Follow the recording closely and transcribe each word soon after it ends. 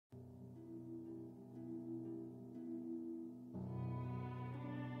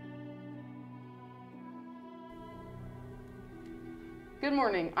Good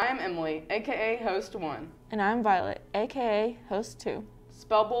morning, I am Emily, aka Host 1. And I'm Violet, aka Host 2.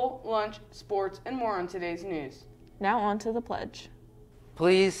 Spell Bowl, lunch, sports, and more on today's news. Now on to the pledge.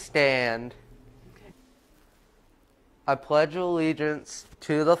 Please stand. Okay. I pledge allegiance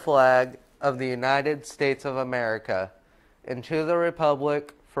to the flag of the United States of America and to the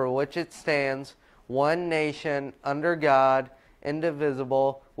republic for which it stands, one nation, under God,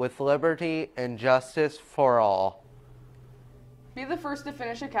 indivisible, with liberty and justice for all. Be the First to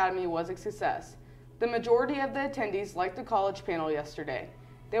Finish Academy was a success. The majority of the attendees liked the college panel yesterday.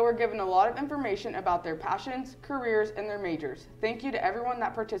 They were given a lot of information about their passions, careers, and their majors. Thank you to everyone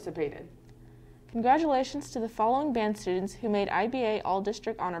that participated. Congratulations to the following band students who made IBA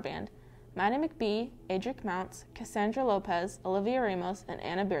All-District Honor Band: Maddie McBee, Adric Mounts, Cassandra Lopez, Olivia Ramos, and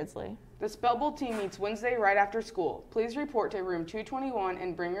Anna Beardsley. The Spell Bowl team meets Wednesday right after school. Please report to room 221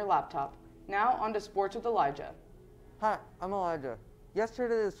 and bring your laptop. Now on to sports with Elijah. Hi, I'm Elijah.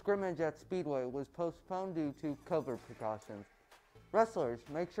 Yesterday, the scrimmage at Speedway was postponed due to COVID precautions. Wrestlers,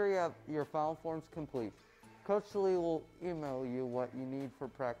 make sure you have your foul forms complete. Coach Lee will email you what you need for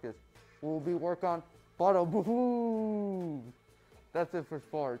practice. We'll be working on bada boo. That's it for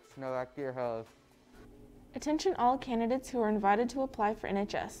sports. Now back to your host. Attention all candidates who are invited to apply for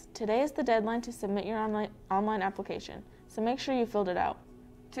NHS. Today is the deadline to submit your online application, so make sure you filled it out.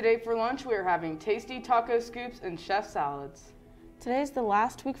 Today for lunch we are having tasty taco scoops and chef salads. Today is the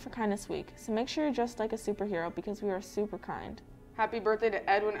last week for Kindness Week, so make sure you're dressed like a superhero because we are super kind. Happy birthday to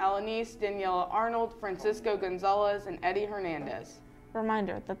Edwin Alanis, Daniela Arnold, Francisco Gonzalez, and Eddie Hernandez.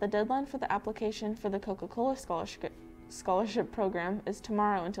 Reminder that the deadline for the application for the Coca-Cola Scholarship Program is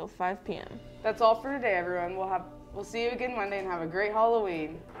tomorrow until 5 p.m. That's all for today, everyone. We'll see you again Monday and have a great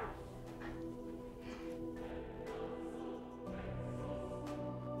Halloween.